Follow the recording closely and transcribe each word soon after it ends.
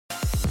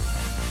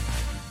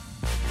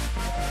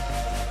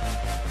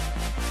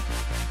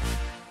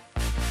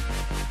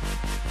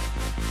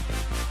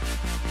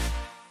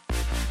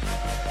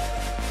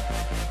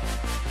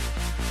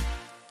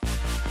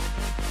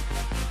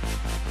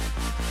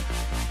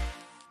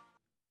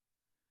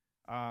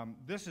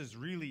This is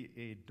really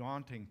a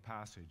daunting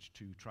passage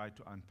to try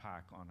to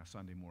unpack on a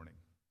Sunday morning.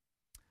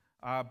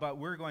 But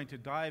we're going to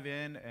dive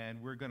in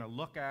and we're going to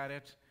look at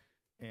it,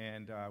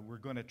 and we're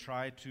going to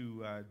try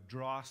to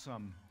draw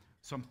some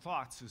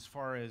thoughts as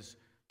far as,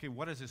 okay,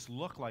 what does this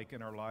look like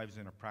in our lives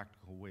in a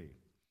practical way?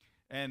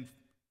 And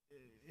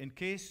in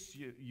case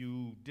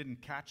you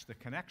didn't catch the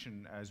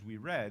connection as we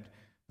read,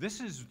 this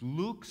is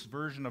Luke's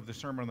version of the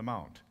Sermon on the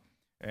Mount.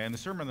 And the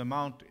Sermon on the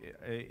Mount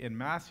in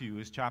Matthew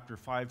is chapter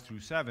 5 through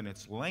 7.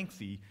 It's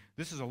lengthy.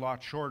 This is a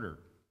lot shorter.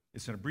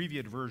 It's an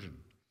abbreviated version.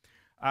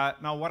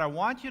 Now, what I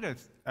want you to,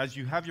 as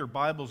you have your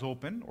Bibles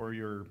open, or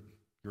your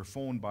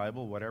phone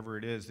Bible, whatever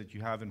it is that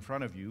you have in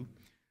front of you,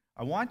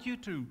 I want you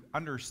to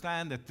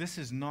understand that this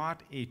is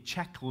not a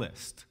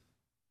checklist.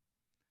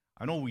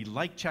 I know we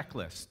like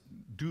checklists.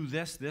 Do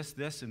this, this,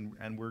 this,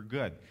 and we're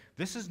good.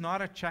 This is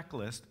not a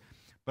checklist,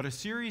 but a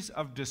series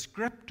of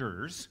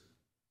descriptors.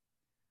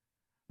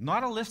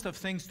 Not a list of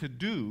things to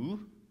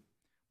do,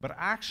 but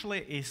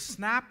actually a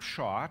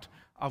snapshot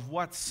of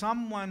what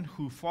someone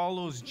who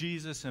follows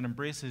Jesus and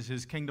embraces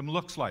his kingdom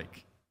looks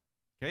like.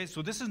 Okay,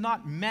 so this is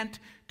not meant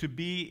to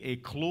be a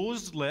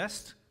closed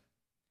list.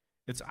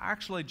 It's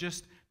actually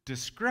just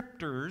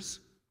descriptors,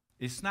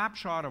 a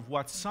snapshot of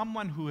what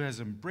someone who has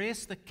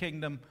embraced the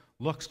kingdom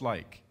looks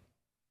like.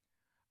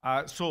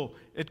 So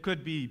it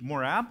could be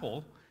more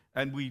ample,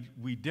 and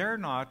we dare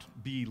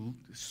not be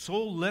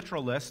so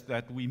literalist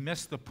that we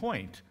miss the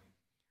point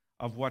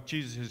of what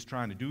Jesus is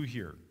trying to do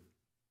here.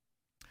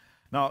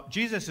 Now,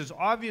 Jesus is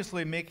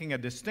obviously making a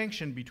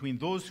distinction between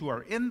those who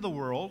are in the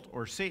world,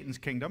 or Satan's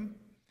kingdom,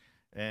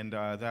 and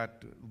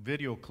that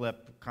video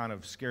clip kind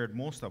of scared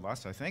most of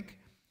us, I think,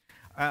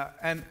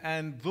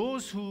 and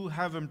those who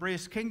have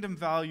embraced kingdom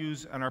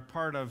values and are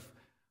part of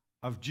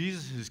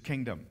Jesus'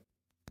 kingdom.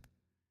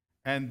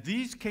 And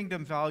these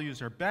kingdom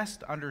values are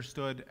best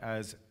understood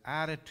as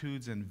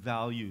attitudes and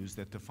values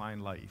that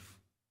define life.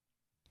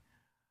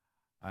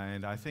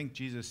 And I think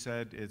Jesus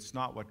said it's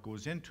not what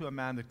goes into a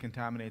man that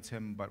contaminates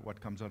him, but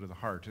what comes out of the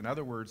heart. In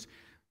other words,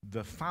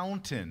 the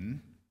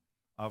fountain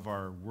of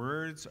our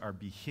words, our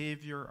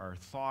behavior, our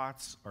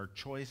thoughts, our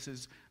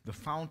choices, the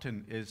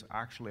fountain is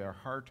actually our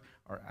heart,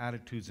 our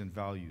attitudes and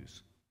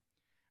values.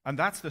 And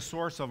that's the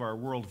source of our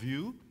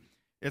worldview.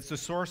 It's the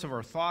source of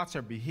our thoughts,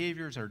 our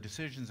behaviors, our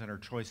decisions, and our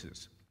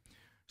choices.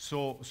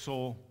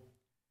 So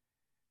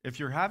if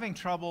you're having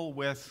trouble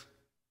with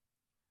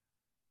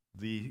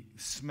the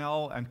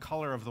smell and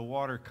color of the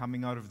water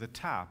coming out of the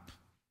tap,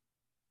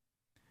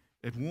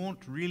 it won't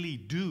really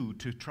do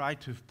to try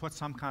to put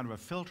some kind of a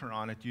filter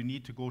on it. You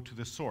need to go to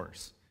the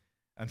source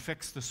and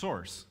fix the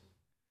source.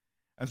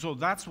 And so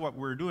that's what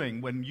we're doing.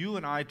 When you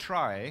and I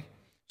try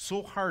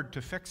so hard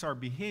to fix our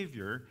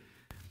behavior,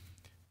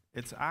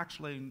 it's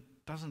actually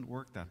doesn't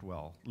work that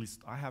well. At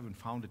least I haven't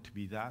found it to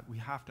be that. We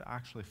have to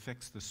actually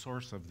fix the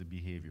source of the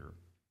behavior.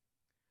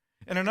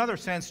 In another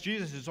sense,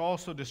 Jesus is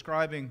also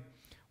describing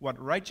what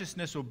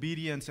righteousness,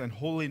 obedience, and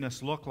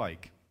holiness look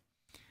like.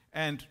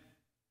 And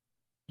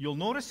you'll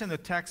notice in the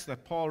text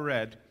that Paul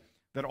read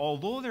that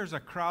although there's a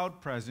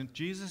crowd present,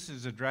 Jesus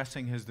is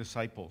addressing his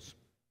disciples.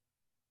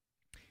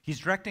 He's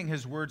directing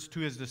his words to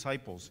his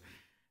disciples.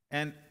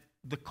 And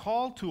the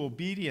call to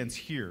obedience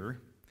here,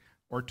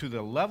 or to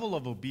the level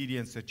of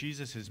obedience that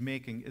Jesus is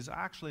making, is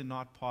actually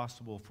not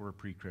possible for a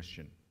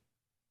pre-Christian.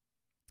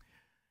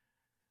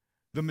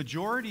 The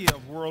majority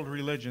of world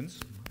religions,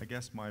 I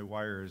guess my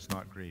wire is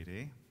not great,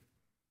 eh?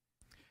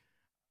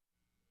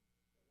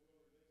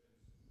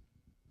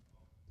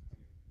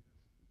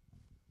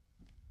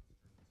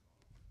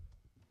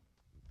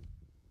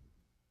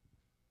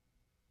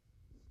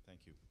 Thank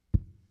you.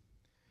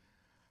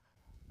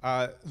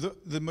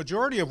 The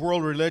majority of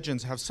world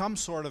religions have some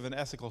sort of an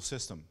ethical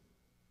system.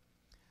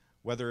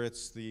 Whether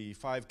it's the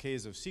 5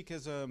 Ks of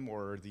Sikhism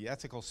or the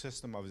ethical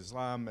system of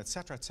Islam,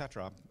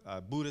 etc.,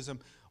 Buddhism,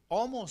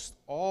 almost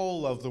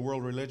all of the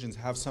world religions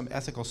have some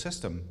ethical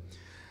system,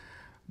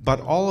 but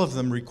all of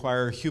them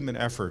require human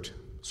effort.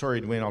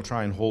 Sorry, Dwayne, I'll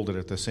try and hold it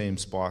at the same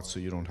spot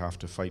so you don't have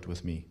to fight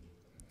with me.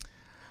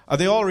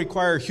 They all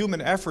require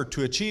human effort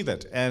to achieve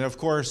it, and of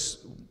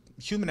course,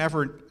 human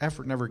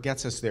effort never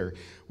gets us there.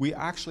 We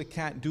actually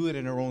can't do it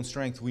in our own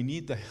strength. We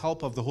need the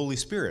help of the Holy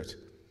Spirit.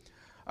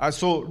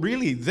 So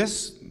really,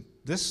 this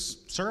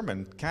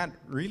sermon can't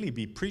really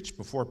be preached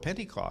before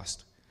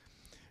Pentecost.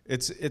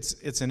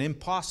 It's an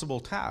impossible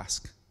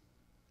task.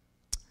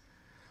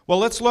 Well,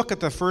 let's look at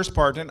the first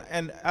part.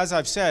 And as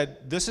I've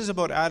said, this is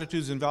about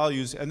attitudes and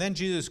values. And then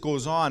Jesus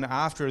goes on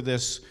after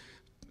this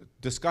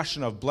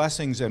discussion of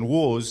blessings and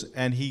woes,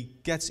 and he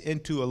gets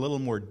into a little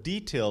more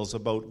details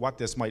about what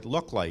this might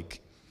look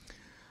like.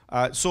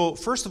 So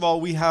first of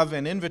all, we have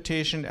an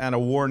invitation and a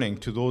warning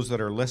to those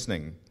that are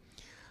listening.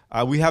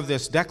 We have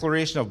this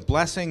declaration of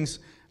blessings,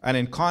 and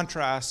in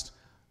contrast,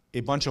 a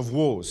bunch of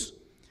woes.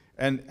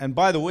 And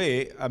by the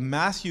way,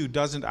 Matthew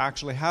doesn't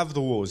actually have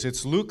the woes.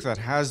 It's Luke that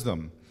has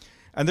them.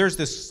 And there's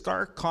this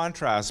stark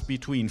contrast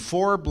between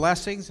 4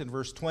 blessings in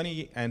verse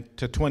 20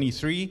 to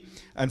 23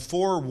 and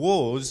 4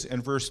 woes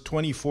in verse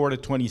 24 to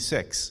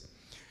 26.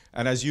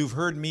 And as you've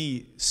heard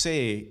me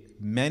say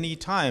many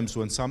times,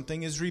 when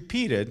something is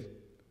repeated,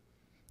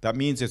 that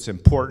means it's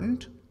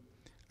important,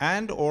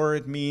 and or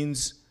it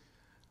means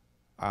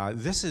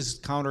this is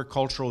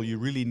countercultural. You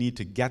really need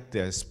to get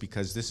this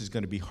because this is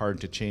going to be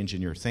hard to change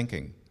in your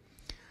thinking.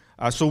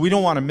 So we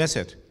don't want to miss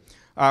it.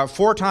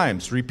 4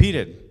 times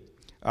repeated.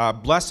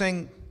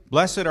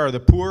 Blessed are the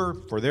poor,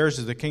 for theirs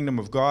is the kingdom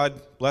of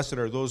God. Blessed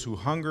are those who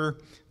hunger,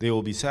 they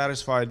will be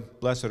satisfied.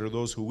 Blessed are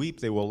those who weep,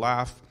 they will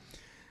laugh.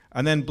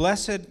 And then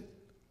blessed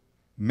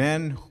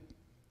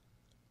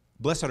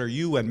are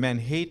you when men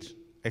hate,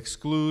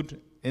 exclude,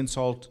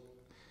 insult,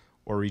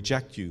 or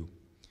reject you,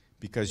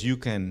 because you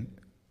can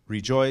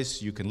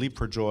rejoice, you can leap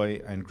for joy,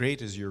 and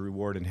great is your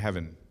reward in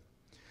heaven.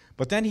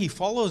 But then he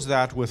follows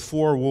that with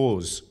 4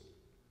 woes.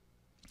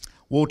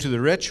 Woe to the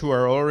rich who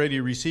are already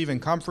receiving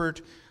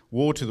comfort.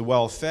 Woe to the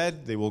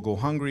well-fed, they will go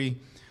hungry.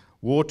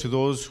 Woe to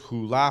those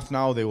who laugh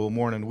now, they will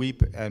mourn and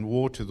weep. And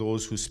woe to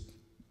those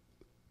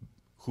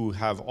who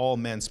have all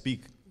men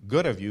speak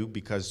good of you,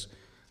 because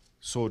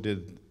so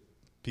did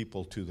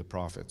people to the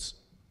prophets.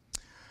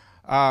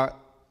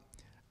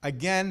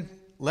 Again,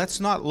 let's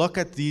not look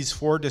at these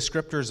 4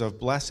 descriptors of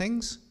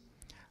blessings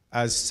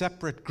as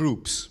separate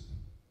groups,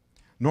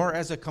 nor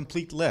as a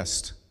complete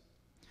list,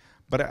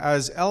 but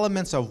as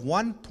elements of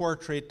one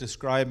portrait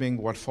describing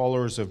what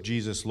followers of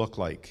Jesus look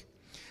like.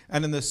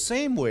 And in the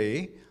same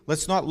way,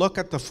 let's not look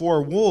at the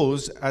 4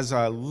 woes as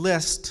a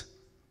list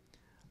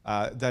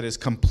that is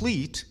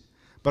complete,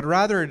 but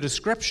rather a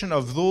description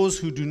of those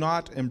who do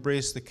not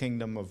embrace the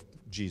kingdom of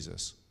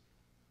Jesus.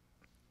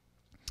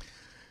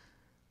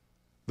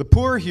 The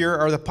poor here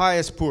are the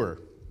pious poor,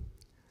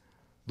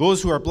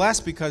 those who are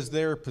blessed because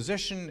their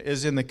position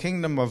is in the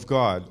kingdom of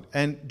God.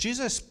 And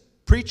Jesus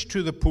preached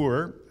to the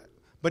poor,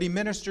 but he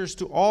ministers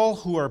to all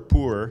who are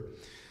poor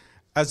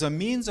as a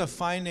means of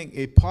finding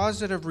a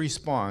positive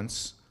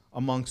response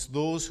amongst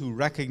those who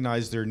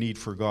recognize their need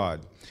for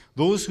God,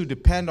 those who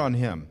depend on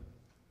him,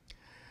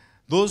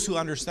 those who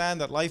understand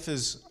that life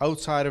is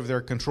outside of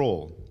their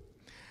control.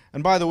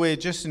 And by the way,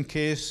 just in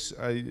case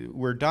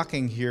we're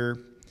ducking here,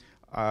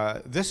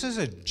 this is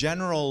a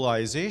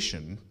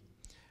generalization,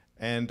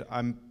 and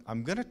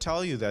I'm going to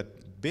tell you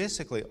that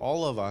basically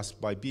all of us,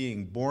 by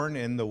being born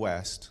in the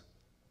West,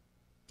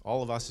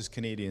 all of us as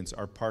Canadians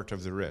are part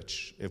of the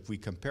rich, if we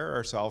compare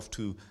ourselves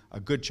to a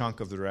good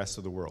chunk of the rest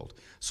of the world.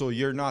 So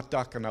you're not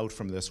ducking out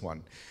from this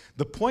one.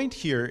 The point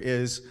here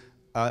is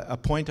a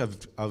point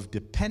of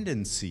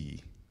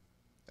dependency,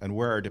 and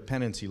where our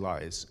dependency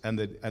lies, and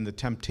the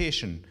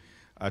temptation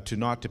to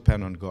not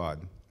depend on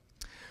God.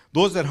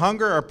 Those that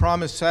hunger are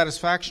promised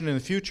satisfaction in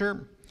the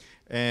future,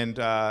 and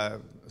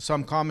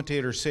some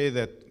commentators say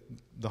that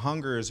the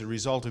hunger is a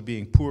result of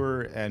being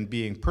poor and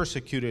being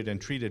persecuted and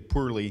treated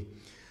poorly,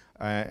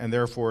 and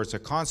therefore it's a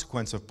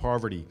consequence of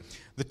poverty.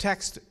 The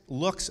text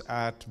looks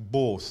at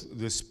both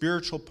the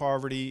spiritual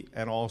poverty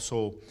and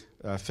also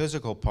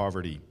physical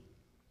poverty.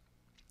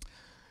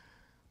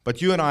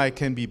 But you and I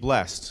can be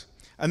blessed.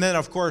 And then,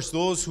 of course,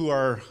 those who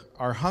are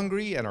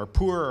hungry and are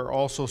poor are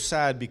also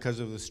sad because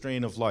of the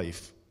strain of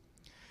life.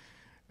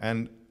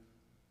 And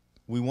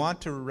we want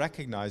to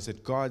recognize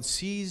that God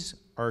sees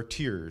our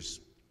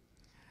tears,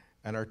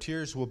 and our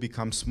tears will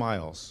become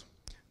smiles.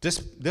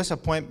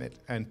 Disappointment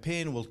and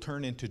pain will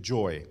turn into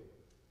joy.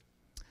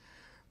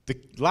 The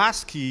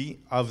last key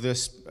of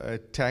this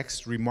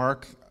text,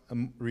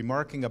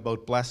 remarking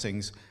about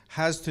blessings,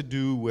 has to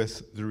do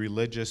with the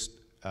religious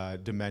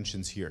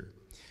dimensions here.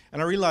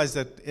 And I realize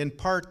that in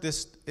part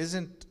this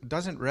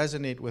doesn't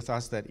resonate with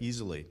us that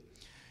easily.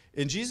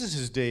 In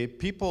Jesus' day,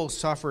 people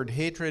suffered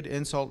hatred,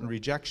 insult, and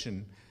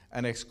rejection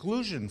and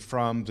exclusion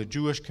from the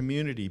Jewish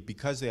community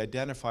because they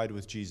identified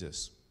with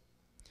Jesus.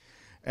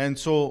 And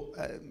so,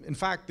 in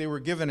fact, they were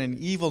given an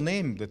evil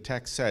name, the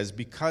text says,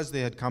 because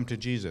they had come to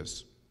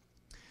Jesus.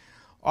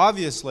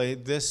 Obviously,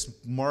 this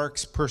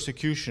marks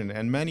persecution,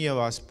 and many of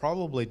us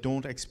probably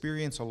don't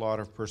experience a lot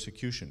of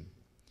persecution.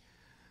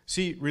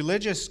 See,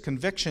 religious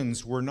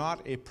convictions were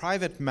not a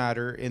private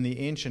matter in the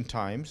ancient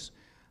times,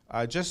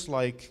 just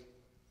like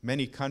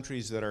many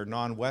countries that are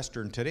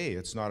non-Western today.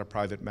 It's not a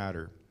private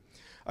matter.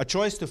 A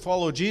choice to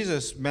follow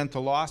Jesus meant the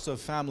loss of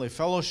family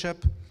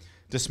fellowship,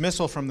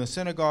 dismissal from the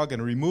synagogue,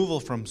 and removal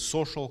from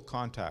social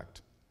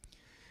contact.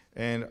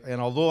 And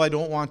although I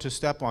don't want to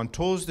step on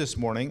toes this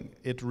morning,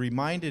 it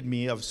reminded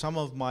me of some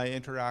of my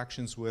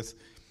interactions with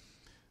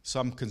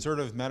some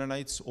conservative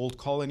Mennonites, Old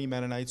Colony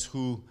Mennonites,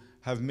 who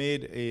have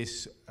made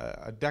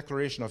a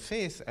declaration of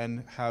faith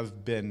and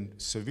have been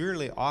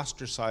severely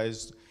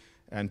ostracized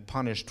and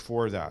punished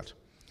for that,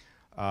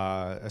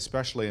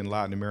 especially in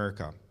Latin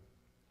America.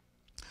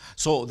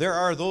 So there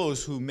are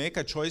those who make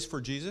a choice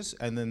for Jesus,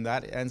 and then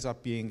that ends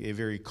up being a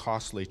very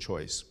costly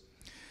choice.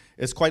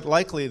 It's quite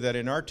likely that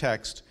in our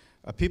text,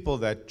 people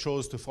that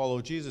chose to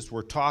follow Jesus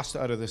were tossed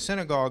out of the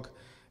synagogue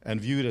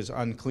and viewed as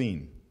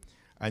unclean,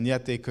 and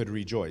yet they could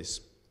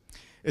rejoice.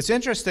 It's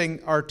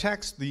interesting, our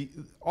text,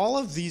 all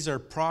of these are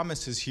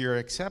promises here,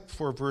 except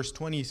for verse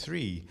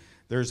 23.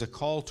 There's a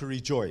call to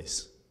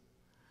rejoice.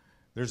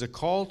 There's a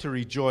call to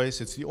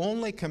rejoice. It's the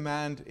only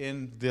command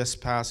in this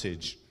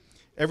passage.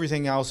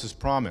 Everything else is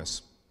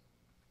promise.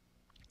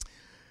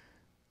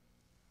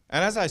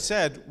 And as I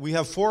said, we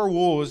have 4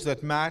 woes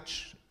that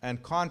match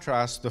and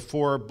contrast the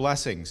 4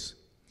 blessings.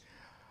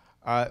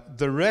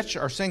 The rich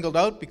are singled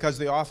out because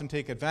they often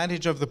take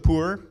advantage of the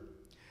poor.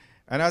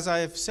 And as I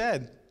have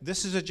said,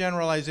 this is a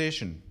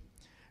generalization.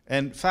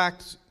 In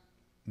fact,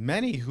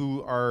 many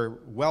who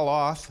are well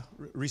off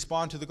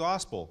respond to the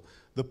gospel.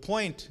 The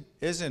point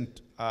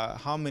isn't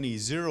how many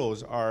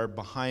zeros are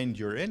behind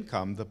your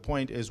income. The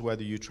point is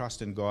whether you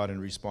trust in God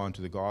and respond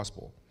to the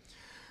gospel.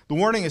 The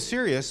warning is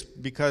serious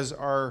because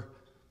our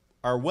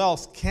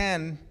wealth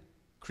can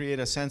create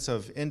a sense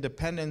of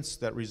independence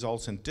that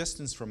results in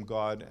distance from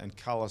God and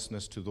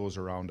callousness to those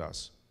around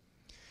us.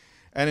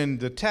 And in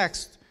the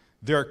text,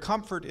 their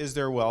comfort is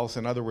their wealth.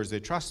 In other words, they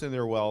trust in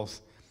their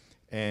wealth,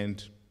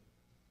 and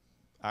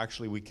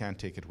actually we can't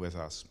take it with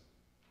us.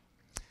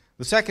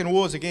 The second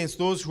woe is against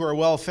those who are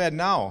well fed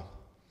now,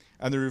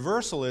 and the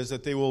reversal is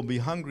that they will be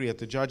hungry at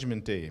the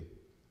judgment day.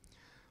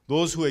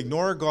 Those who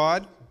ignore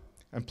God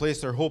and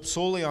place their hope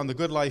solely on the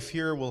good life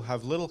here will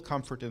have little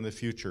comfort in the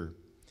future.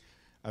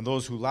 And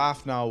those who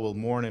laugh now will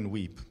mourn and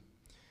weep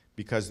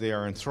because they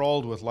are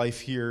enthralled with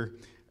life here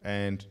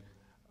and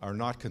are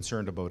not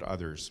concerned about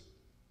others.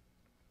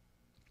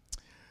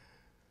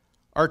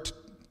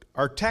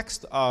 Our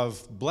text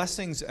of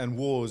blessings and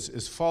woes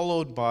is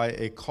followed by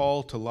a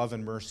call to love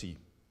and mercy.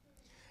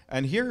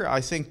 And here I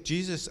think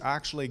Jesus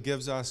actually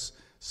gives us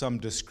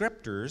some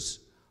descriptors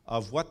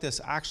of what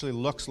this actually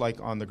looks like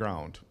on the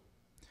ground.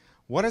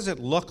 What does it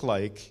look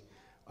like?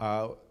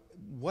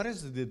 What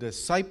is the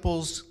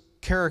disciples'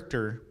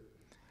 character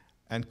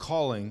and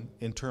calling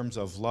in terms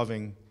of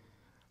loving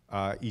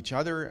each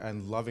other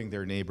and loving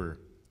their neighbor?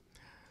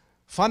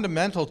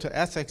 Fundamental to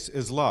ethics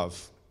is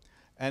love,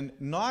 and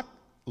not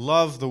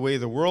love the way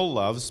the world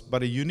loves,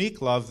 but a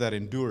unique love that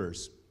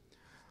endures.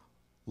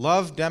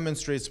 Love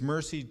demonstrates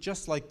mercy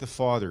just like the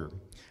Father.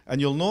 And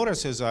you'll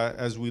notice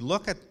as we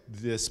look at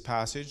this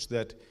passage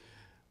that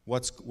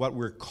what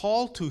we're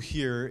called to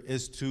here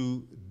is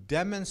to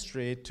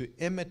demonstrate, to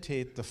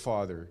imitate the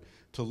Father,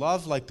 to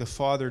love like the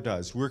Father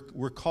does.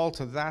 We're called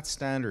to that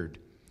standard.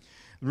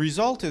 The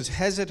result is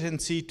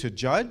hesitancy to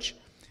judge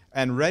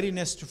and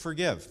readiness to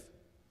forgive.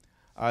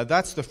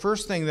 That's the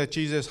first thing that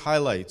Jesus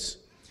highlights.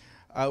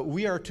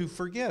 We are to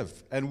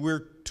forgive, and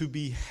we're to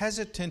be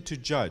hesitant to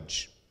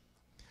judge.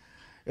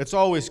 It's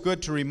always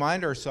good to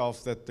remind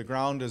ourselves that the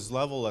ground is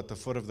level at the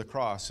foot of the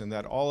cross and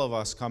that all of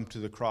us come to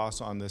the cross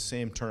on the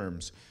same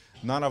terms.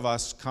 None of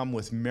us come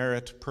with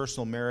merit,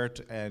 personal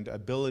merit and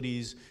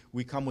abilities.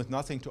 We come with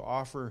nothing to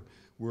offer.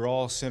 We're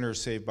all sinners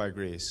saved by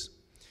grace.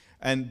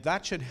 And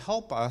that should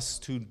help us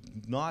to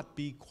not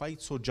be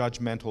quite so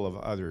judgmental of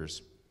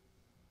others.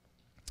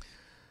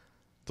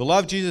 The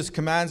love Jesus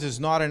commands is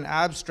not an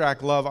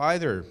abstract love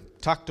either,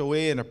 tucked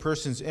away in a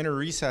person's inner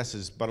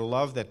recesses, but a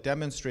love that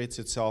demonstrates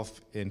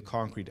itself in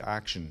concrete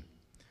action.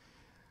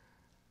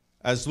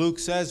 As Luke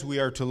says, we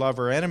are to love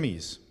our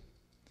enemies.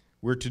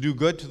 We're to do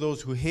good to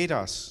those who hate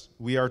us.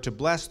 We are to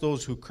bless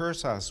those who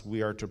curse us.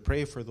 We are to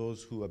pray for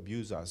those who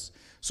abuse us.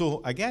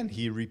 So again,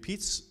 he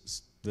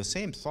repeats the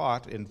same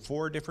thought in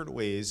 4 different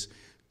ways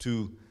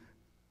to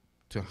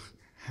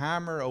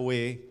hammer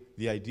away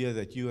the idea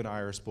that you and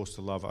I are supposed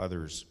to love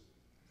others.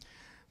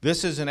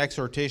 This is an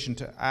exhortation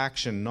to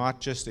action,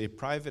 not just a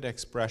private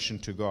expression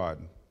to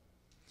God.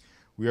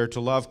 We are to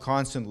love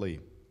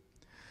constantly.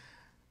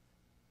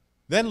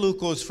 Then Luke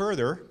goes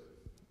further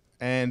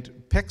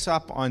and picks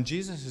up on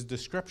Jesus'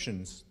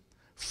 descriptions,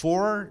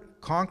 4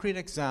 concrete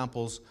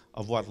examples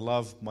of what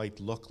love might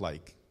look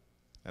like.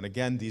 And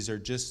again, these are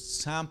just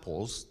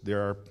samples.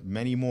 There are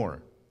many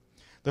more.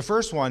 The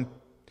first one,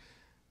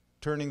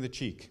 turning the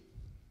cheek.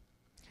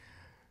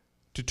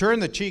 To turn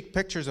the cheek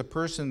pictures a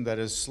person that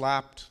is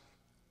slapped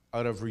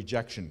out of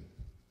rejection.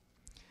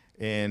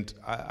 And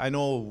I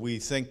know we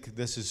think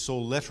this is so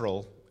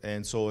literal,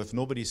 and so if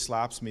nobody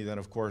slaps me, then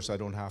of course I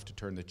don't have to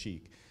turn the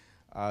cheek.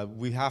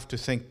 We have to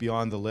think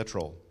beyond the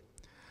literal.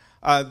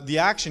 The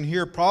action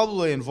here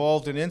probably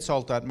involved an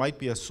insult that might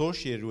be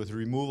associated with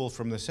removal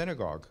from the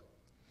synagogue.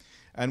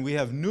 And we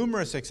have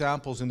numerous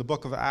examples in the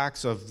book of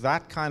Acts of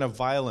that kind of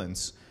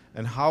violence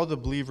and how the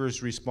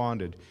believers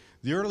responded.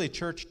 The early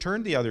church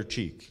turned the other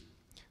cheek.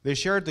 They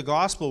shared the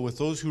gospel with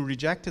those who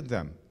rejected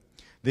them.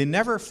 They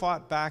never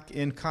fought back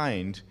in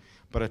kind,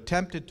 but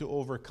attempted to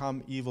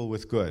overcome evil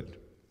with good.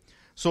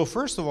 So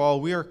first of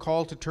all, we are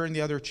called to turn the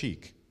other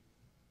cheek.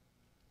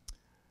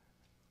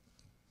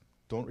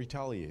 Don't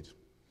retaliate.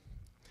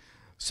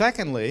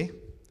 Secondly,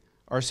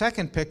 our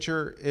second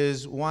picture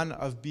is one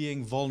of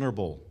being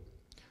vulnerable.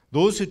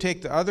 Those who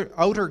take the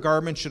outer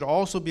garment should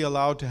also be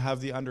allowed to have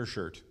the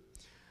undershirt.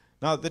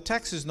 Now, the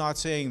text is not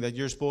saying that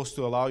you're supposed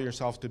to allow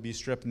yourself to be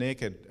stripped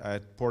naked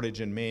at Portage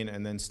in Maine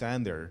and then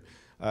stand there.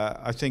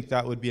 I think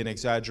that would be an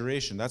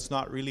exaggeration. That's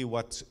not really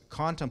what's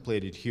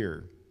contemplated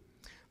here.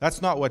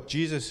 That's not what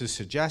Jesus is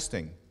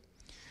suggesting.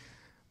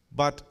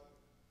 But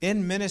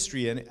in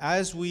ministry, and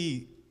as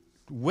we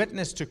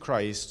witness to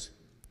Christ,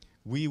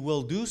 we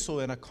will do so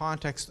in a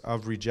context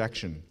of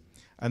rejection.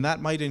 And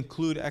that might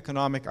include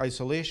economic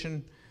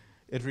isolation.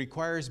 It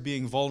requires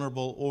being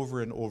vulnerable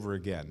over and over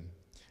again.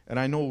 And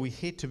I know we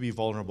hate to be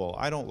vulnerable.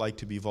 I don't like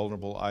to be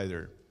vulnerable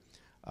either.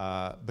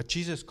 But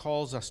Jesus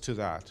calls us to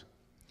that.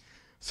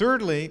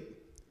 Thirdly,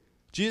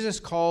 Jesus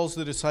calls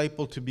the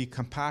disciple to be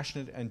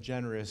compassionate and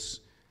generous,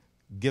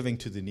 giving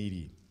to the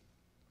needy.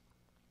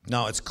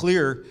 Now, it's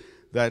clear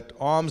that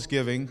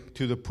almsgiving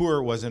to the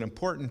poor was an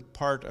important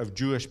part of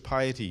Jewish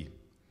piety.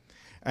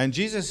 And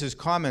Jesus'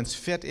 comments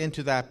fit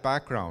into that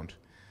background.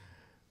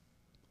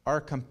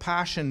 Our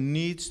compassion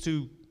needs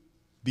to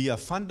be a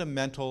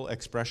fundamental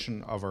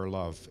expression of our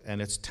love,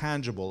 and it's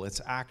tangible, it's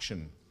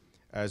action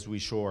as we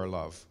show our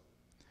love.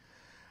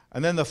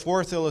 And then the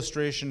fourth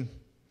illustration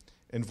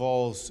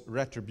involves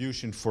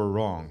retribution for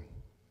wrong.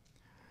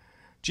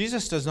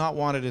 Jesus does not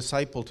want a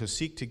disciple to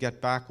seek to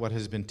get back what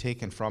has been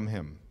taken from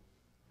him.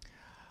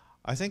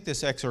 I think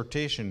this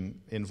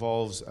exhortation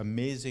involves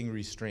amazing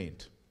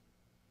restraint.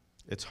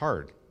 It's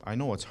hard. I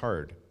know it's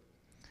hard.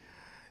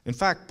 In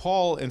fact,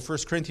 Paul in 1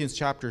 Corinthians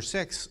chapter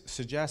 6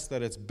 suggests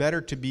that it's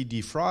better to be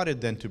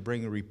defrauded than to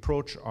bring a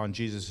reproach on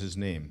Jesus'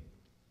 name.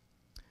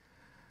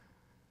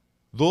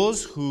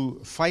 Those who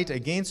fight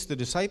against the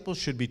disciples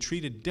should be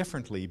treated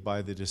differently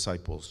by the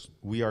disciples.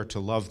 We are to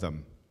love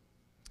them.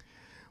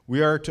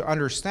 We are to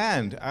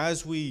understand,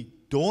 as we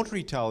don't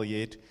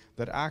retaliate,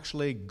 that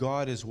actually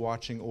God is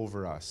watching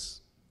over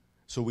us.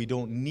 So we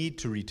don't need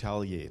to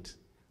retaliate.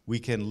 We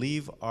can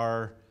leave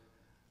our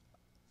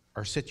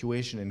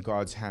situation in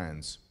God's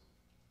hands.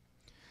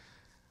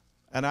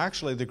 And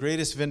actually, the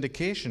greatest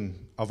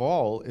vindication of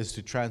all is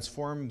to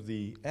transform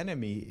the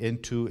enemy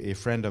into a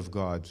friend of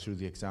God through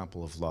the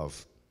example of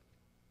love.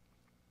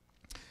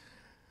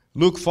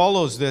 Luke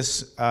follows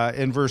this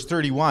in verse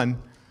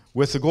 31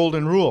 with the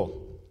golden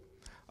rule,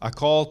 a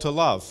call to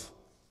love.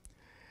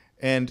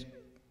 And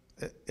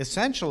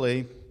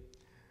essentially,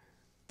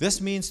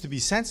 this means to be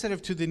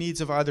sensitive to the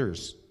needs of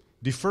others,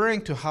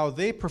 deferring to how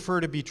they prefer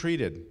to be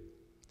treated.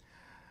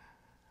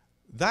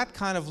 That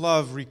kind of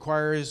love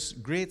requires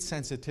great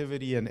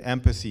sensitivity and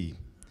empathy,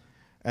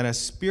 and a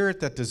spirit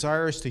that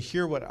desires to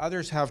hear what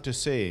others have to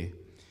say.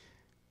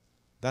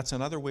 That's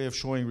another way of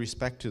showing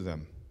respect to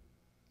them.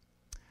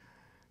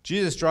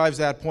 Jesus drives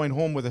that point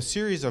home with a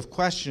series of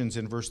questions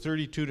in verse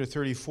 32 to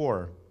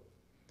 34,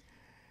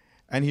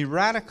 and he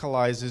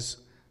radicalizes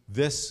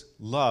this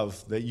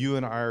love that you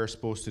and I are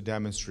supposed to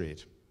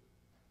demonstrate.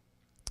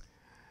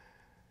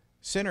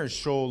 Sinners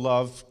show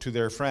love to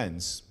their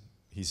friends,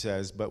 he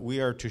says, but we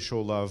are to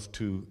show love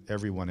to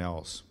everyone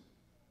else.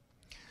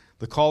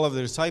 The call of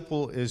the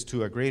disciple is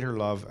to a greater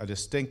love, a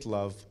distinct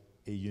love,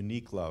 a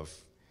unique love.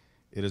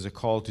 It is a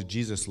call to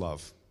Jesus'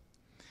 love.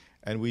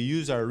 And we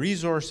use our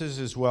resources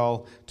as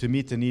well to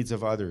meet the needs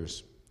of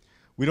others.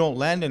 We don't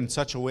lend in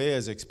such a way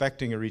as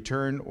expecting a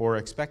return or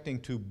expecting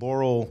to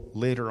borrow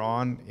later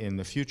on in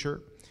the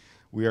future.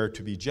 We are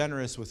to be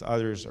generous with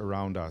others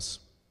around us.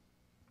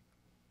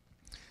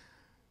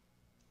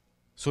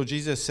 So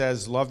Jesus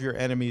says, love your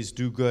enemies,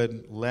 do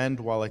good, lend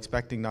while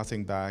expecting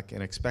nothing back,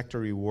 and expect a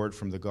reward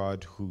from the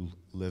God who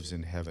lives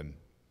in heaven.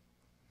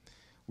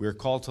 We are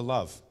called to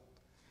love,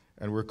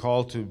 and we're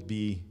called to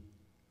be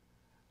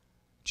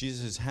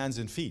Jesus' hands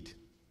and feet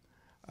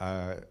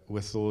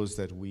with those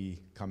that we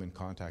come in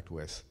contact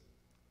with.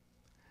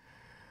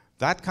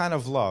 That kind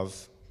of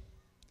love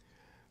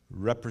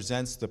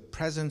represents the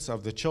presence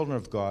of the children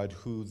of God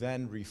who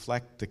then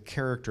reflect the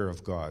character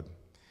of God.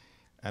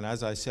 And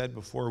as I said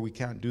before, we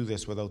can't do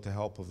this without the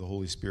help of the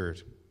Holy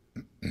Spirit.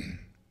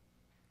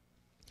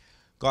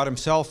 God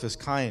himself is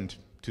kind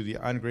to the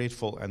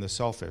ungrateful and the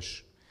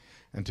selfish,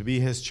 and to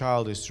be his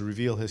child is to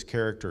reveal his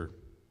character.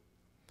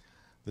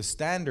 The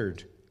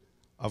standard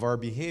of our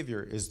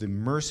behavior is the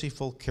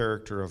merciful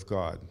character of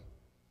God.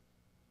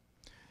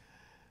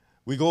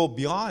 We go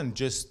beyond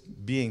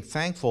just being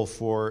thankful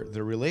for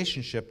the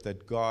relationship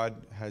that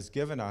God has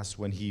given us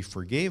when he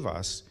forgave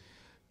us,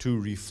 to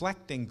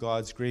reflecting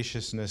God's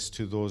graciousness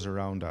to those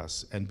around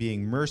us and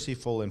being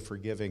merciful and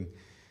forgiving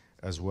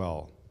as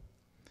well.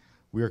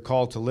 We are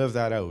called to live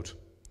that out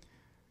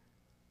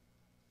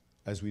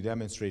as we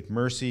demonstrate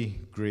mercy,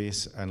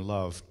 grace, and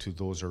love to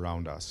those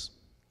around us.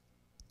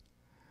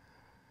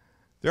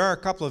 There are a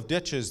couple of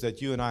ditches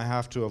that you and I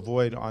have to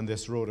avoid on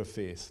this road of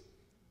faith.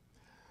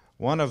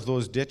 One of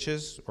those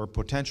ditches, or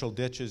potential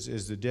ditches,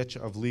 is the ditch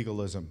of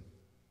legalism,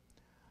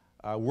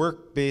 a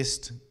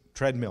work-based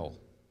treadmill,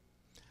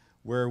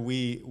 where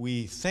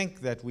we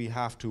think that we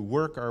have to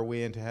work our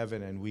way into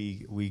heaven, and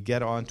we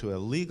get onto a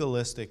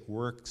legalistic,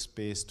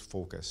 works-based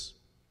focus.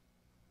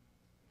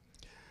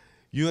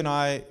 You and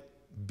I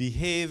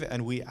behave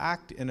and we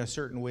act in a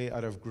certain way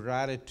out of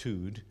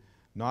gratitude,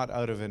 not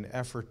out of an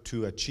effort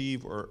to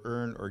achieve or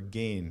earn or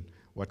gain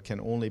what can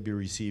only be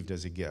received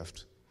as a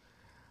gift.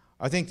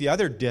 I think the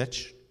other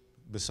ditch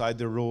beside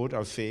the road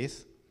of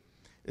faith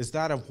is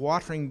that of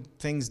watering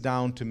things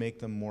down to make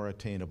them more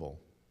attainable.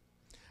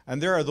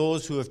 And there are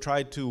those who have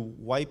tried to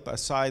wipe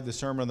aside the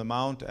Sermon on the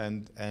Mount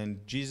and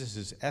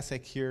Jesus'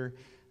 ethic here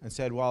and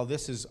said, well,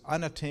 this is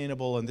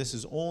unattainable and this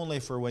is only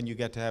for when you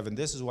get to heaven.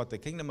 This is what the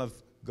kingdom of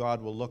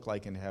God will look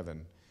like in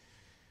heaven.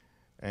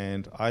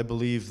 And I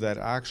believe that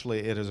actually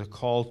it is a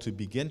call to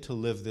begin to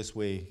live this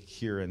way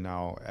here and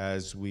now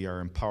as we are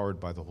empowered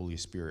by the Holy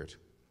Spirit.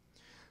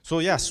 So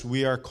yes,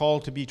 we are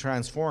called to be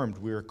transformed.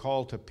 We are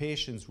called to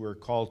patience. We are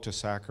called to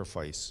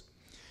sacrifice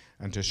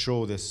and to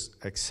show this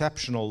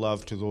exceptional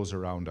love to those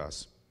around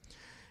us.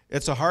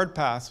 It's a hard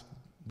path,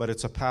 but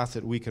it's a path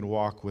that we can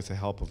walk with the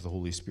help of the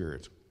Holy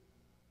Spirit.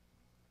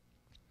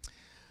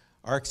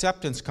 Our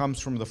acceptance comes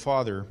from the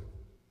Father,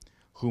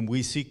 whom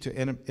we seek to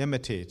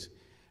imitate,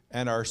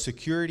 and our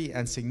security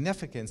and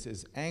significance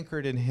is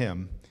anchored in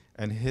Him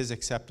and His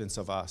acceptance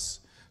of us.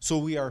 So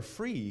we are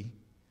free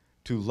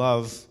to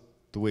love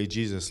the way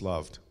Jesus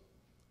loved.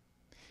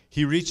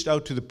 He reached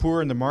out to the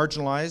poor and the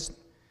marginalized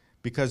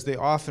because they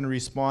often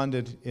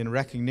responded in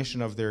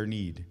recognition of their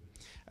need.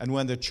 And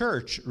when the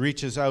church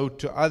reaches out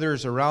to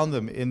others around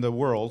them in the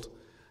world,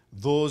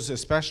 those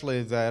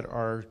especially that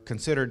are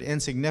considered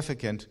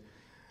insignificant,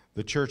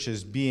 the church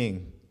is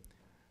being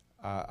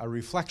a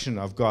reflection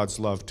of God's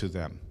love to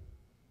them.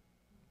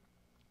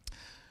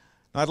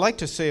 Now, I'd like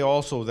to say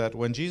also that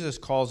when Jesus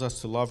calls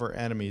us to love our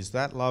enemies,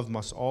 that love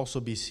must also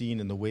be seen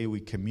in the way we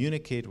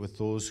communicate with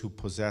those who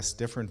possess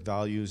different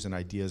values and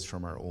ideas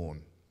from our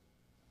own.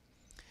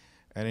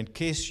 And in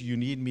case you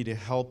need me to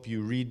help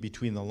you read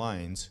between the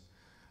lines,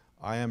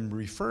 I am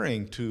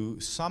referring to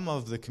some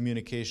of the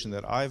communication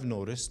that I've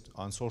noticed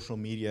on social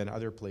media and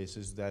other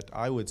places that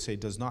I would say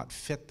does not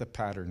fit the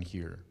pattern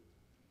here.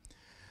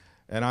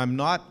 And I'm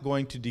not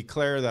going to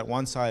declare that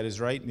one side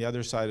is right and the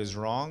other side is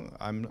wrong.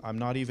 I'm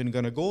not even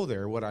going to go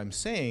there. What I'm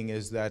saying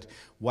is that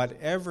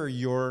whatever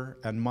your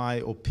and my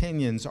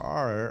opinions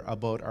are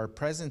about our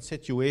present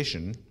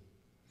situation,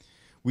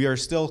 we are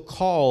still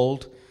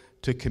called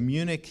to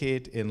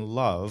communicate in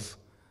love,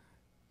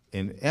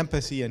 in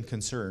empathy and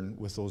concern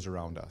with those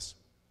around us.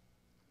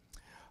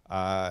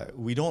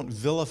 We don't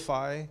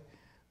vilify.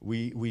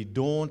 We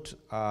don't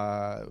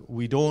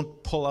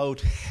pull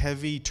out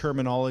heavy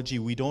terminology.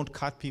 We don't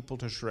cut people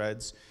to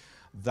shreds.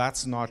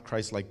 That's not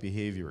Christ-like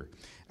behavior.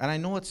 And I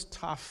know it's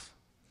tough.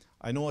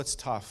 When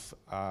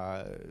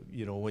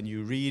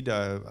you read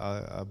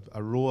a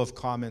row of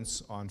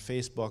comments on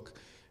Facebook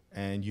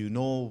and you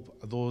know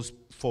those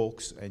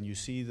folks and you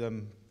see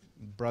them,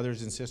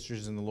 brothers and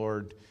sisters in the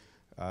Lord,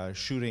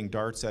 shooting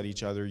darts at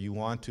each other, you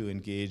want to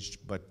engage,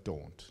 but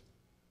don't.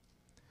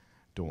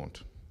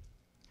 Don't.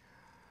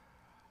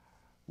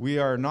 We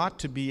are not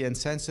to be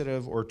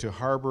insensitive or to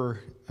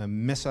harbor a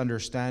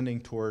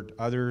misunderstanding toward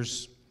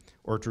others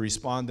or to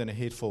respond in a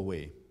hateful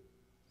way.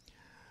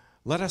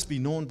 Let us be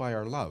known by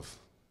our love.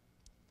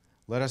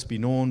 Let us be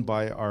known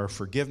by our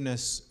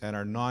forgiveness and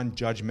our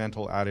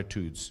non-judgmental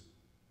attitudes.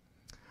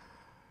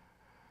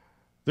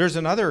 There's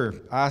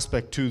another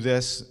aspect to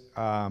this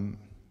that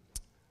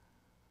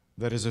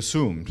is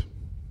assumed.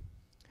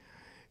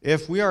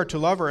 If we are to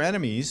love our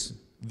enemies,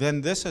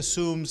 then this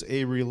assumes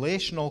a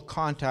relational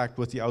contact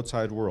with the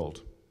outside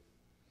world.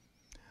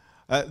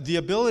 The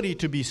ability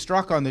to be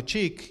struck on the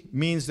cheek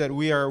means that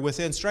we are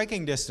within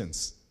striking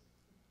distance.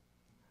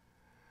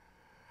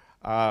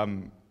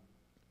 And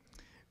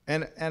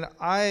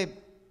I,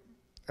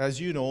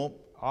 as you know,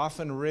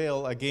 often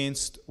rail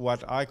against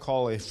what I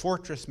call a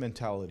fortress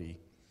mentality,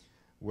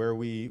 where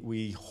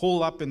we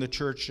hole up in the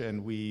church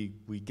and we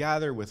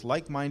gather with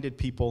like-minded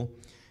people,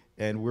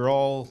 and we're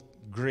all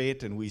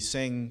great and we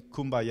sing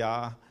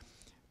Kumbaya,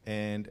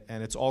 and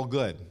it's all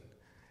good.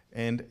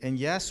 And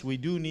yes, we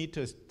do need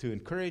to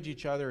encourage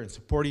each other and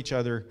support each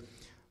other,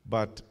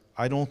 but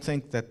I don't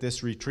think that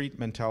this retreat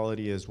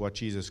mentality is what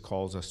Jesus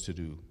calls us to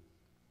do.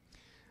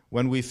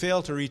 When we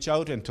fail to reach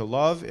out and to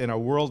love in a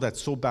world that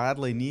so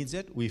badly needs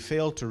it, we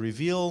fail to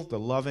reveal the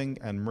loving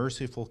and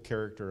merciful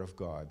character of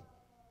God.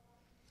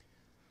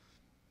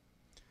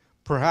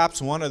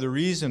 Perhaps one of the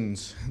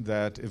reasons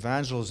that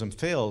evangelism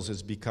fails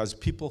is because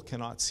people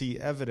cannot see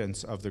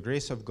evidence of the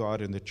grace of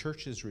God in the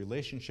church's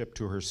relationship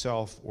to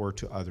herself or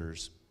to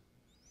others.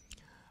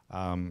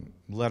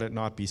 Let it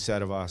not be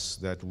said of us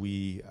that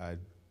we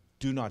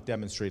do not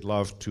demonstrate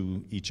love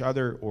to each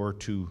other or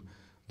to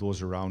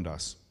those around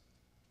us.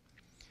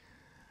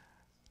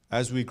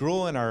 As we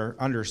grow in our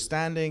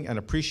understanding and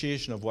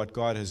appreciation of what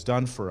God has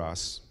done for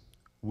us,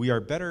 we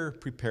are better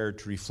prepared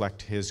to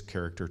reflect His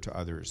character to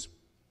others.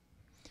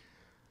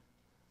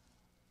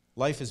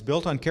 Life is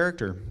built on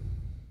character,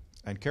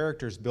 and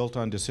character is built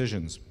on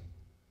decisions.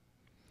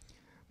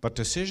 But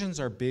decisions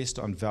are based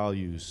on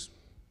values,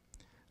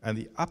 and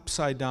the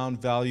upside-down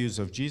values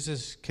of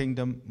Jesus'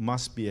 kingdom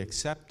must be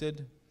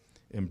accepted,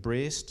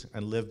 embraced,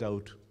 and lived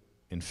out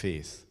in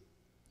faith.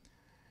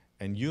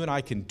 And you and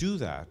I can do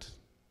that,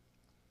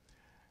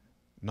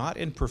 not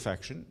in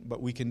perfection,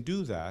 but we can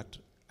do that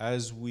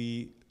as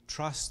we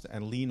trust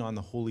and lean on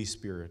the Holy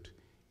Spirit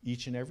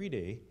each and every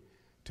day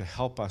to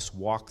help us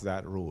walk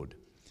that road.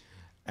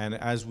 And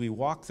as we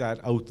walk that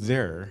out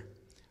there,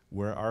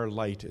 where our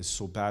light is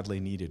so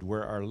badly needed,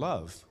 where our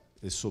love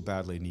is so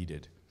badly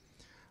needed,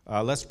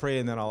 Let's pray,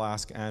 and then I'll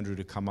ask Andrew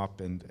to come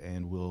up,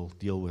 and we'll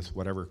deal with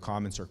whatever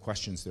comments or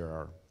questions there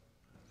are.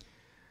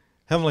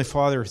 Heavenly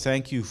Father,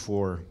 thank you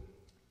for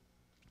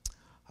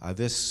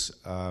this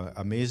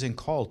amazing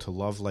call to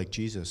love like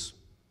Jesus.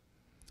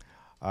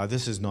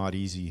 This is not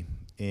easy,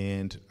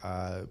 and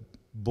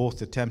both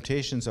the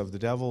temptations of the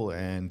devil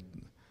and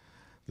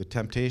the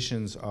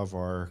temptations of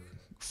our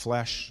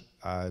flesh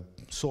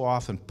so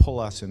often pull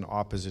us in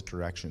opposite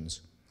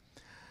directions.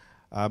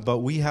 But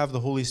we have the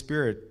Holy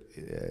Spirit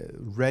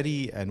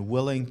ready and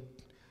willing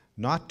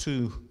not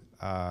to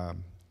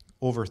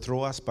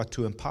overthrow us, but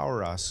to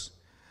empower us,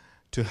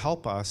 to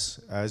help us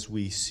as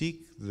we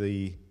seek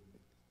the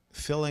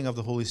filling of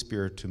the Holy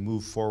Spirit to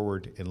move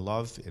forward in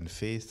love, in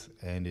faith,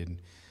 and in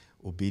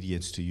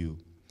obedience to you.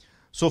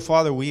 So,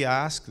 Father, we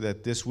ask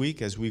that this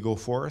week as we go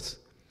forth,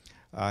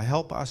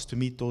 help us to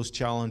meet those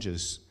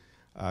challenges,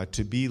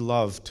 to be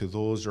love to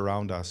those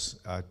around us,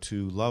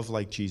 to love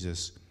like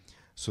Jesus,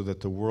 so that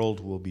the world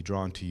will be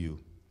drawn to you.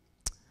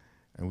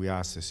 And we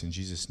ask this in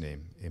Jesus'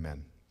 name.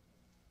 Amen.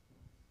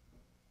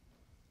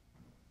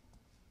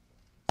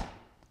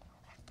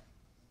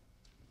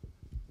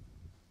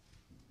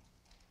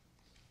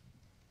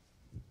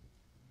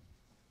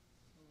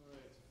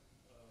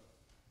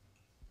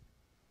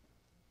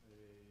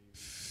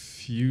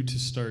 Few to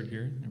start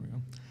here. There we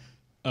go.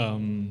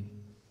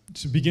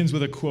 So it begins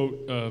with a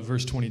quote,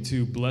 verse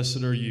 22,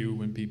 "Blessed are you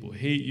when people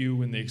hate you,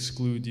 when they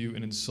exclude you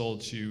and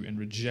insult you and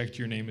reject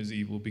your name as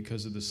evil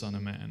because of the Son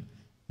of Man."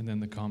 And then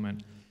the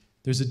comment,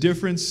 "There's a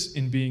difference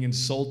in being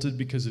insulted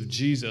because of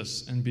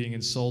Jesus and being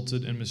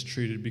insulted and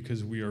mistreated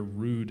because we are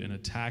rude and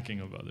attacking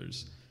of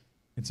others.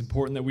 It's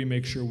important that we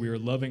make sure we are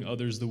loving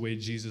others the way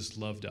Jesus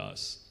loved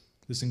us.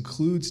 This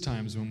includes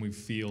times when we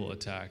feel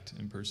attacked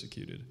and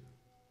persecuted."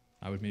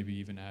 I would maybe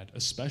even add,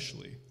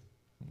 especially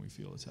when we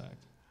feel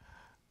attacked.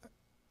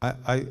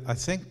 I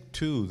think,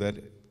 too, that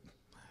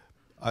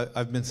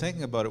I've been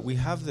thinking about it. We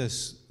have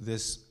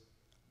this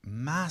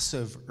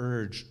massive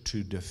urge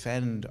to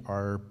defend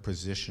our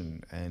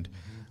position, and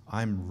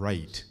I'm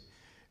right.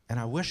 And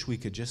I wish we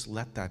could just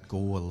let that go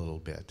a little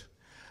bit.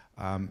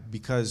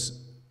 Because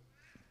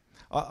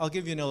I'll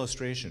give you an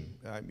illustration.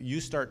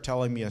 You start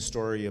telling me a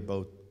story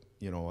about,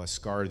 a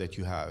scar that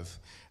you have.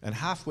 And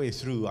halfway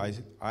through,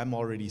 I'm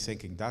already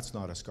thinking, that's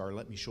not a scar.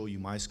 Let me show you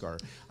my scar.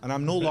 And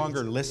I'm no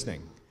longer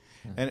listening.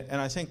 And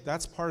I think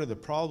that's part of the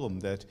problem,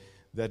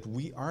 that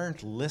we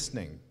aren't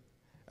listening.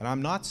 And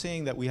I'm not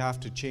saying that we have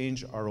to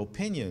change our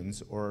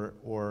opinions or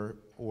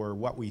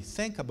what we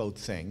think about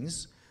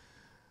things,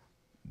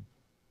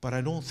 but I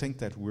don't think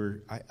that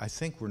I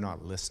think we're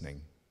not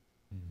listening.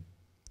 Mm-hmm.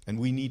 And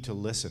we need to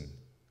listen.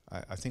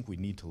 I think we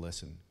need to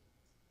listen.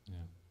 Yeah.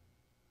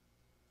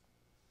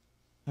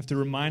 I have to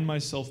remind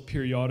myself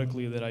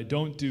periodically that I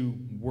don't do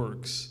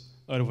works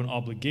out of an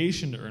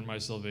obligation to earn my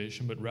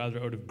salvation, but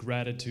rather out of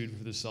gratitude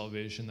for the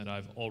salvation that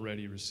I've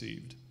already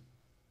received.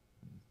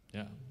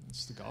 Yeah,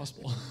 that's the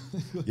gospel.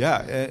 Yeah,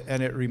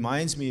 and it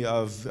reminds me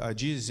of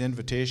Jesus'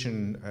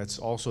 invitation, it's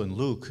also in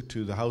Luke,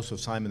 to the house of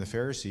Simon the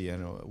Pharisee,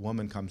 and a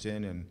woman comes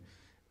in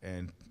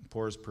and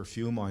pours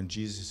perfume on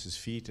Jesus'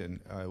 feet and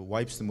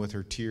wipes them with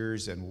her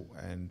tears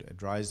and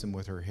dries them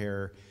with her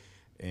hair,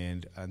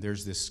 and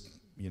there's this,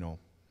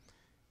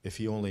 if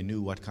he only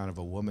knew what kind of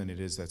a woman it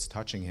is that's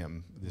touching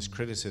him, this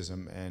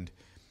criticism,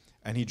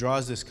 and he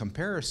draws this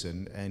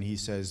comparison, and he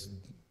says,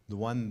 the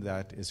one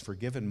that is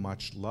forgiven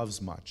much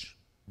loves much.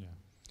 Yeah.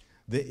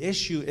 The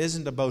issue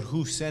isn't about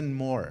who sinned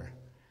more.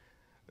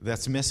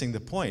 That's missing the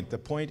point. The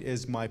point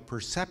is my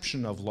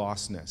perception of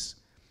lostness.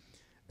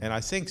 And I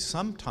think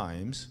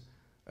sometimes,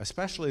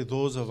 especially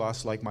those of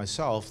us like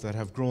myself that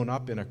have grown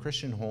up in a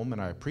Christian home,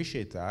 and I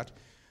appreciate that,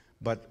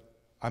 but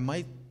I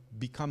might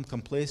become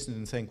complacent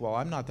and think, well,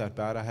 I'm not that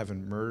bad. I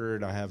haven't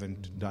murdered. I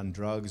haven't done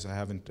drugs. I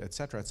haven't, et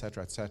cetera, et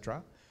cetera, et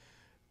cetera.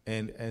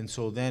 And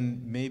so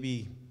then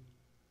maybe,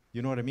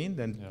 you know what I mean?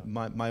 Then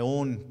yeah. my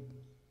own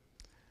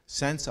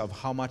sense of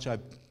how much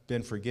I've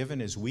been forgiven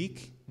is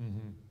weak.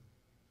 Mm-hmm.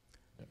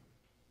 Yeah.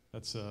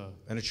 That's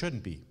and it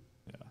shouldn't be.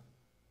 Yeah.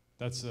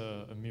 That's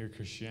a Mere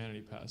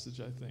Christianity passage,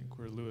 I think,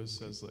 where Lewis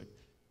says, like,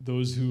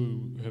 those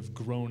who have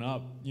grown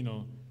up,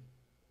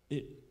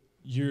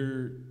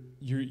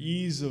 your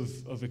ease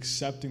of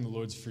accepting the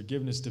Lord's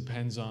forgiveness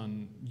depends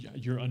on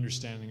your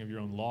understanding of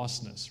your own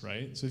lostness,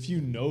 right? So if you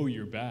know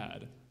you're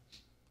bad,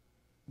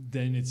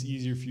 then it's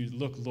easier for you to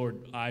look, Lord,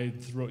 I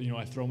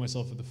throw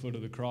myself at the foot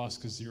of the cross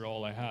because you're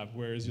all I have.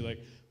 Whereas you're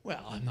like,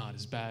 well, I'm not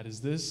as bad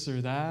as this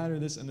or that or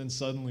this, and then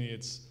suddenly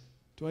it's,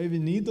 do I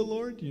even need the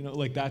Lord?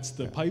 That's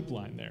the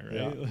pipeline there,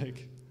 right?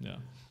 Yeah.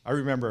 I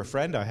remember a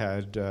friend I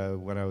had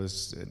when I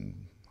was in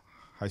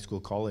high school,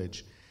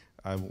 college.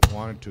 I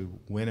wanted to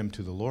win him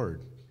to the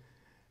Lord.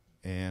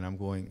 And I'm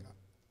going,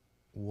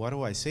 what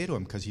do I say to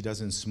him? Because he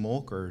doesn't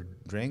smoke or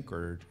drink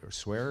or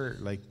swear,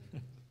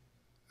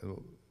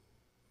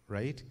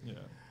 right? Yeah.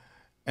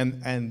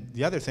 And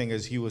the other thing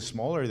is he was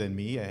smaller than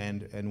me,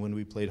 and when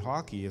we played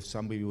hockey, if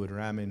somebody would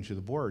ram into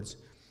the boards,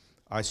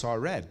 I saw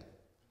red.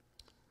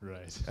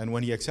 Right. And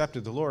when he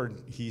accepted the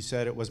Lord, he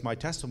said it was my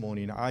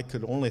testimony. And I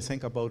could only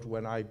think about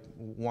when I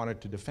wanted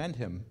to defend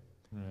him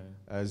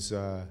as,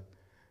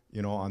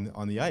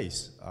 on the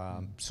ice.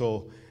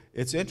 So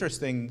it's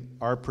interesting,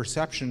 our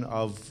perception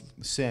of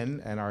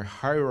sin and our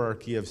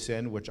hierarchy of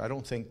sin, which I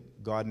don't think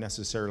God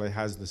necessarily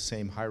has the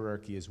same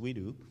hierarchy as we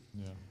do.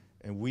 Yeah.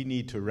 And we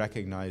need to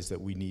recognize that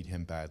we need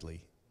him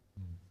badly.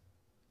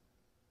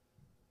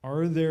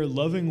 Are there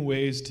loving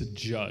ways to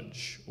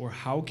judge, or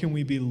how can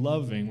we be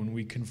loving when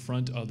we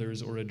confront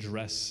others or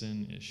address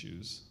sin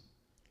issues?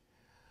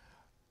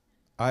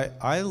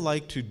 I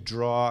like to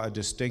draw a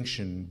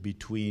distinction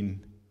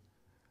between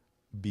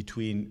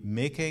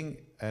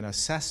making an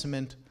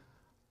assessment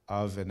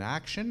of an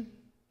action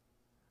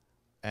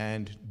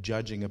and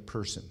judging a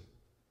person.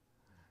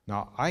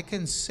 Now, I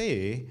can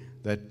say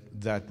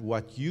that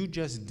what you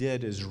just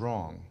did is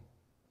wrong,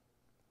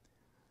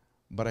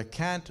 but I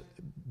can't,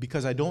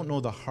 because I don't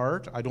know the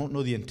heart, I don't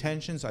know the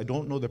intentions, I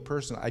don't know the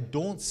person, I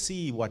don't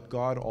see what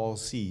God all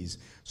sees,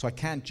 so I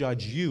can't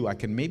judge you. I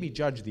can maybe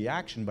judge the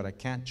action, but I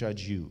can't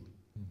judge you.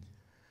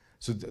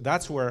 So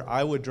that's where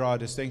I would draw a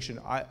distinction.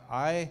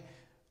 I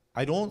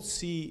don't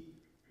see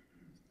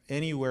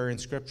anywhere in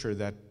Scripture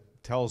that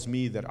tells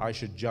me that I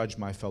should judge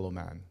my fellow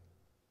man.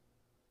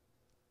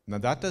 Now,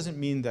 that doesn't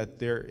mean that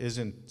there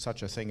isn't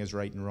such a thing as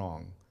right and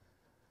wrong.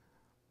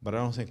 But I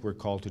don't think we're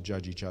called to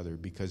judge each other,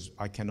 because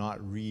I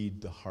cannot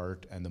read the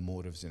heart and the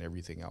motives and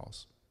everything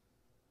else.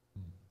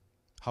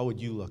 How would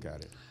you look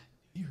at it?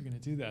 You were going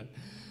to do that.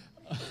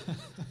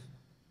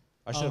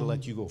 I should have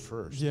let you go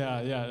first.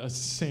 Yeah, that's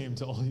the same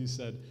to all you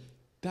said.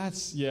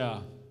 That's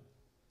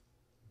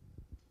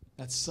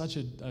such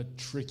a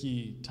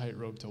tricky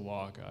tightrope to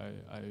walk,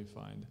 I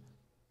find.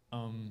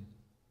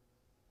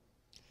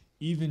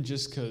 Even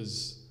just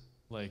because,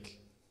 like,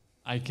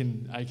 I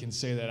can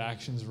say that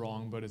action's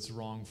wrong, but it's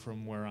wrong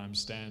from where I'm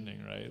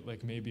standing, right?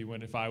 Like, maybe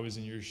if I was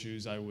in your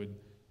shoes, I would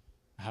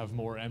have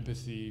more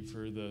empathy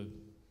for the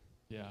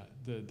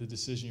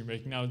decision you're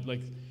making. Now,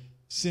 like,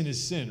 sin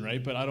is sin,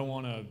 right? But I don't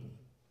want to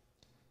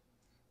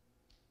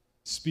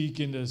speak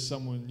into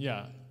someone,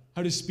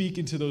 how to speak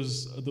into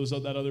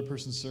that other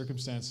person's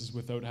circumstances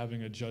without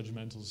having a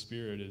judgmental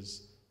spirit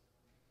is,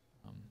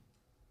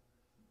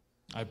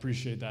 I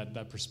appreciate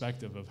that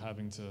perspective of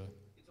having to.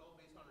 It's all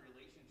based on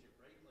relationship,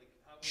 right? Like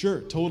how Sure,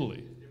 totally.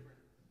 is different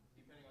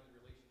depending on the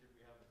relationship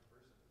we have with the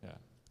person.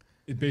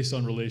 Yeah, it's based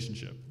on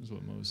relationship, is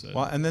what Mo said.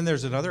 Well, and then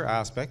there's another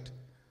aspect.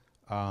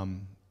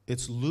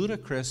 It's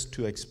ludicrous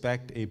to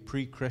expect a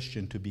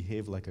pre-Christian to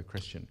behave like a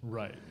Christian.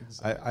 Right.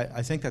 Exactly.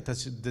 I think that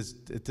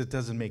that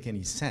doesn't make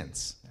any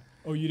sense.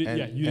 Oh, you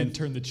didn't. You didn't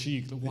turn the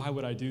cheek. Why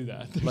would I do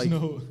that? There's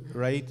no.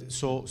 Right.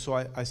 So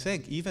I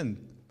think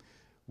even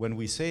when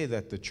we say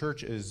that the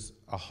church is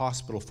a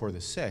hospital for the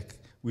sick,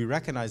 we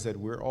recognize that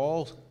we're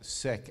all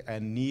sick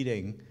and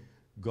needing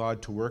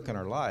God to work in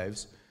our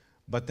lives.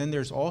 But then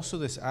there's also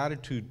this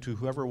attitude to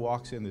whoever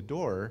walks in the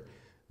door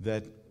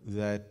that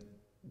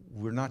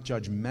we're not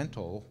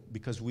judgmental,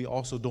 because we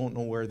also don't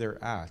know where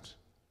they're at.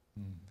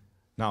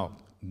 Now,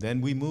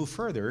 then we move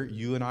further.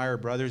 You and I are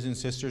brothers and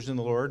sisters in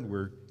the Lord.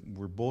 We're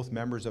both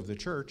members of the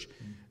church,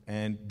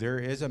 and there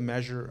is a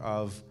measure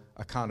of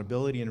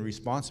accountability and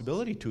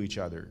responsibility to each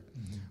other.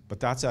 But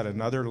that's at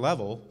another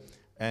level,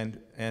 and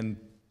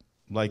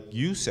like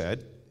you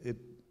said,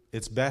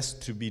 it's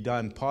best to be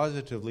done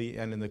positively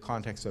and in the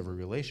context of a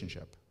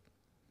relationship.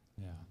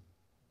 Yeah,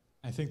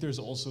 I think there's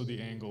also the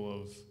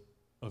angle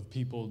of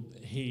people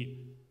hate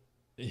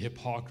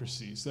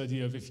hypocrisy. So the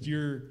idea of, if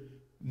you're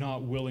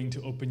not willing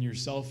to open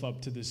yourself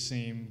up to the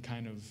same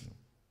kind of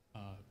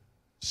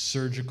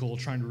surgical,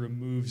 trying to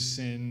remove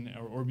sin,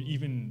 or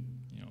even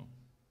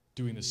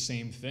doing the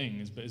same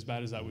thing, as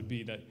bad as that would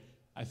be, that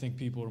I think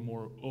people are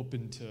more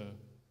open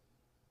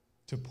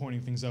to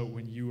pointing things out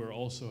when you are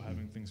also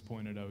having things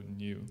pointed out in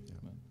you.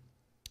 Yeah.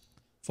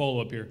 Follow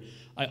up here.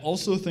 I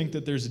also think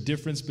that there's a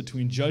difference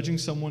between judging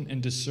someone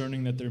and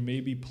discerning that there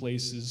may be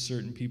places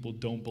certain people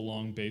don't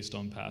belong based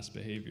on past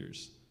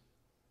behaviors.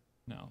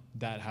 Now,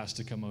 that has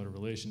to come out of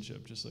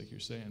relationship, just like you're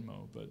saying,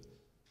 Mo,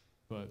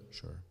 but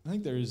Sure. I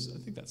think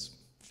that's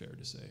fair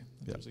to say.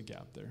 There's a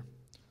gap there.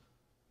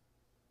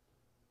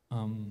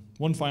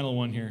 One final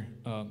one here.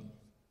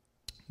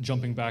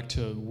 Jumping back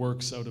to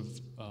works out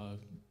of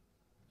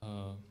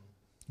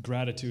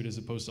gratitude as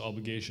opposed to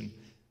obligation.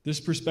 This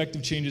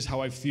perspective changes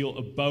how I feel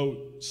about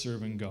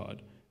serving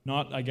God.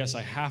 Not, I guess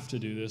I have to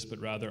do this, but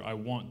rather I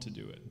want to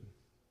do it.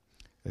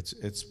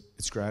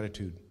 It's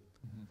gratitude.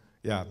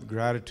 Yeah,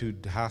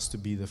 gratitude has to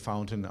be the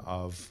fountain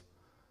of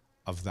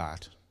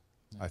that,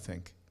 I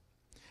think.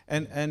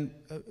 And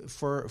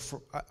for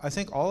I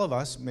think all of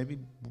us, maybe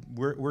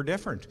we're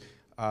different.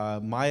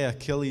 My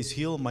Achilles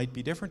heel might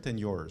be different than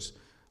yours.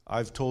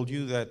 I've told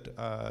you that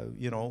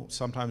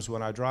sometimes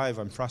when I drive,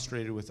 I'm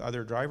frustrated with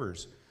other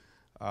drivers,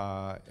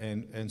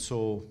 and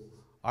so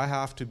I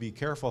have to be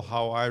careful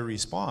how I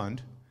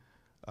respond.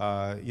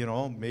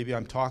 Maybe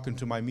I'm talking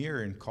to my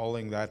mirror and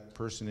calling that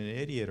person an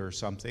idiot or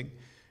something,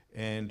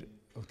 and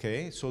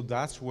okay, so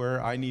that's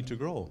where I need to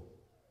grow.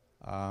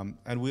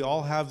 And we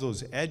all have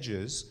those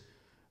edges.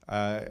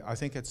 I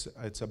think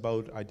it's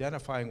about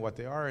identifying what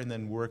they are and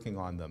then working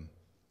on them.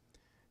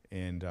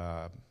 And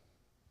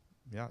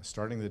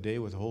starting the day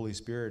with the Holy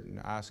Spirit and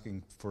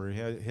asking for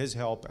His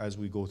help as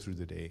we go through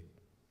the day.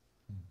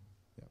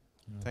 Yeah.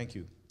 Thank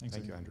you. Thanks,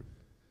 Thank you, Andrew. Andrew.